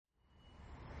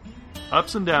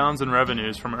Ups and downs in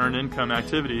revenues from earned income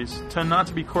activities tend not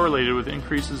to be correlated with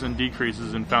increases and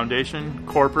decreases in foundation,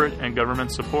 corporate, and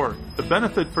government support. The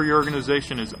benefit for your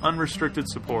organization is unrestricted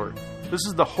support. This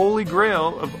is the holy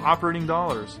grail of operating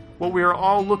dollars, what we are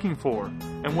all looking for,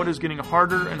 and what is getting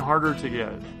harder and harder to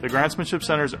get. The Grantsmanship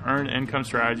Center's Earned Income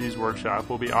Strategies Workshop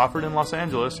will be offered in Los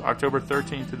Angeles, October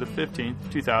 13th to the 15th,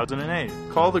 2008.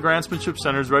 Call the Grantsmanship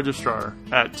Center's registrar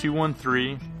at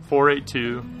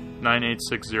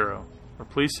 213-482-9860. Or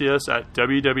please see us at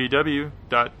www.tgci.com.